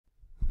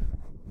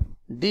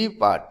D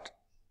part.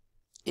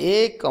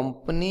 A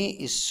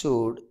company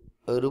issued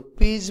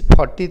rupees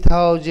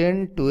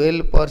 40,000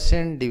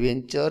 12%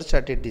 debentures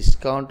at a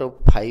discount of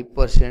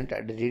 5%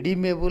 and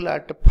redeemable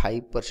at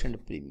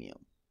 5% premium.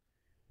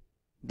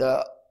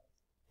 The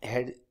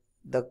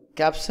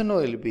caption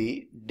will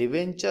be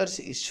debentures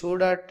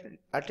issued at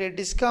a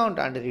discount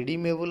and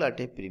redeemable at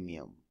a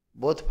premium,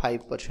 both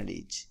 5%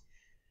 each.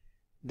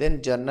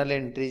 Then journal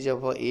entries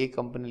of A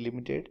company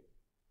limited.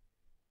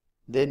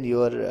 Then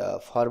your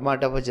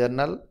format of a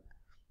journal.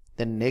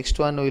 Then next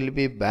one will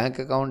be bank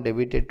account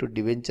debited to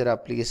debenture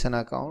application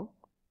account.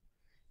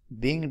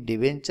 Being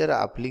debenture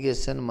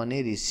application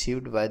money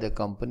received by the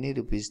company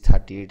rupees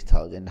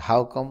 38,000.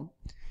 How come?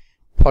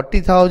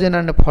 40,000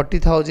 and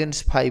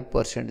 40,000's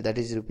 5%, that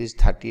is rupees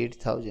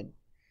 38,000.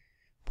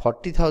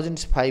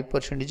 40,000's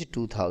 5% is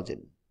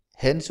 2,000.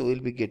 Hence we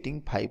will be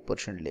getting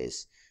 5%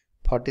 less.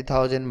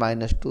 40,000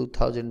 minus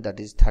 2,000, that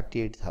is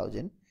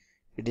 38,000.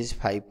 It is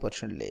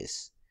 5%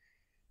 less.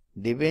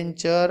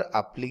 Debenture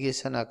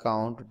application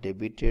account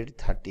debited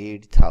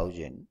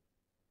 38,000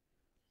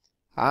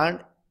 and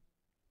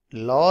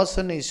loss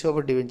on issue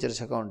of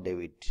debentures account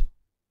debit.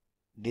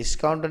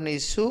 Discount on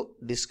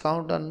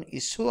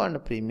issue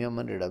and premium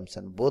on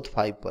redemption, both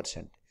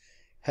 5%.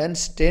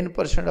 Hence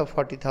 10% of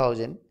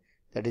 40,000,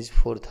 that is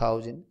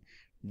 4,000.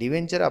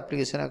 Debenture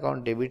application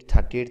account debit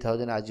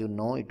 38,000, as you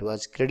know it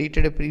was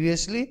credited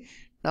previously,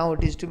 now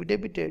it is to be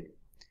debited.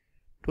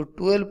 To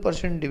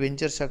 12%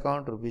 debentures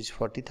account rupees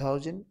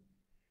 40,000.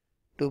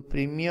 To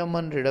premium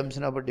and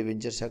redemption of a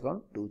debentures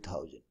account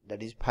 2,000,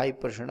 that is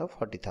 5% of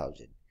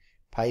 40,000.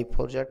 5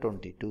 4s are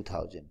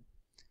 22,000.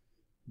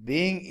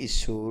 Being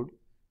issued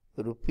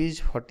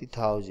rupees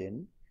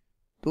 40,000,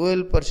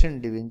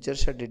 12%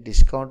 debentures at a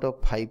discount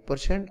of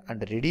 5%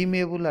 and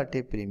redeemable at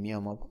a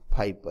premium of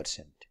 5%.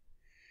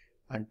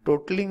 And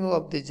totaling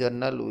of the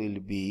journal will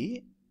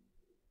be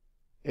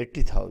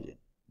 80,000,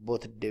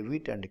 both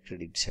debit and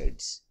credit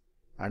sides.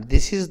 And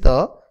this is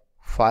the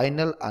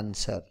final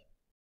answer.